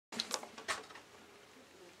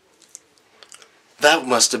That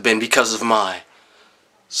must have been because of my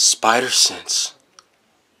spider sense.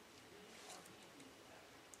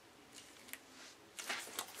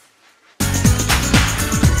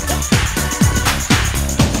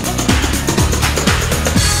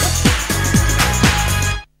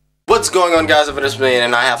 What's going on, guys? It's me,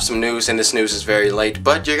 and I have some news, and this news is very late,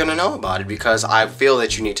 but you're gonna know about it because I feel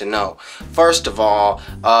that you need to know. First of all,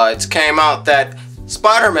 it came out that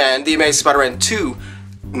Spider-Man, The Amazing Spider-Man 2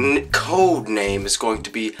 code name is going to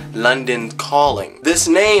be London Calling. This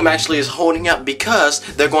name actually is holding up because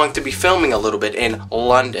they're going to be filming a little bit in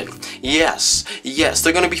London. Yes,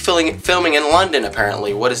 they're going to be filming in London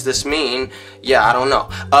apparently. What does this mean? Yeah, I don't know.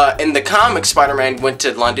 In the comics, Spider-Man went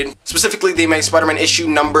to London, specifically The Amazing Spider-Man issue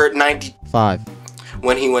number 95.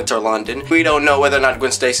 When he went to London. We don't know whether or not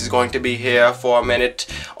Gwen Stacy's going to be here for a minute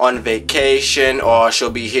on vacation, or she'll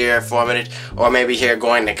be here for a minute, or maybe here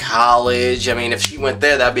going to college. I mean, if she went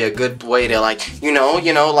there, that'd be a good way to, like, you know,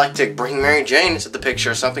 like to bring Mary Jane into the picture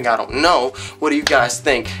or something. I don't know. What do you guys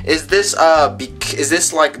think? Is this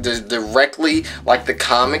like directly like the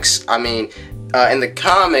comics? I mean, in the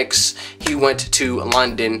comics, he went to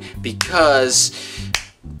London because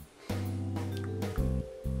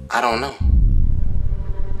I don't know.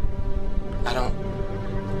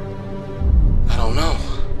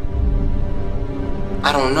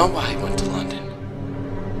 I don't know why he went to London.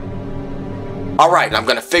 Alright, I'm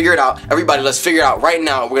gonna figure it out. Everybody, let's figure it out right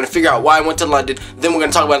now. We're gonna figure out why I went to London. Then we're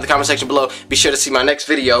gonna talk about it in the comment section below. Be sure to see my next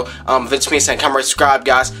video. If it's me saying comment, rate, subscribe,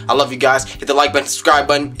 guys. I love you guys. Hit the like button, subscribe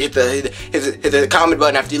button, hit the comment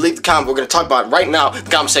button. After you leave the comment, we're gonna talk about it right now in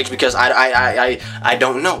the comment section because I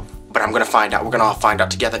don't know. But I'm gonna find out. We're gonna all find out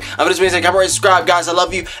together. If it's me saying comment, rate, subscribe, guys. I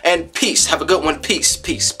love you and peace. Have a good one. Peace.